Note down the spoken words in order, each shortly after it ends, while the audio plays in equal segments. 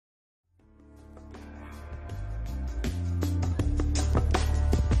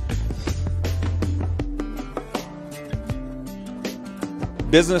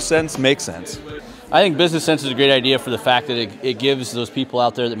business sense makes sense. I think business sense is a great idea for the fact that it gives those people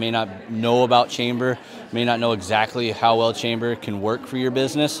out there that may not know about Chamber, may not know exactly how well Chamber can work for your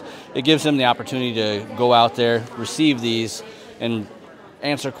business. It gives them the opportunity to go out there, receive these, and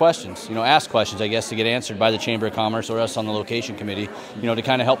answer questions, ask questions, I guess, to get answered by the Chamber of Commerce or us on the location committee, to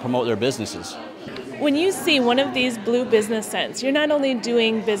kind of help promote their businesses. When you see one of these blue business cents, you're not only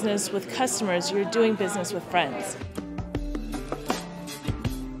doing business with customers, you're doing business with friends.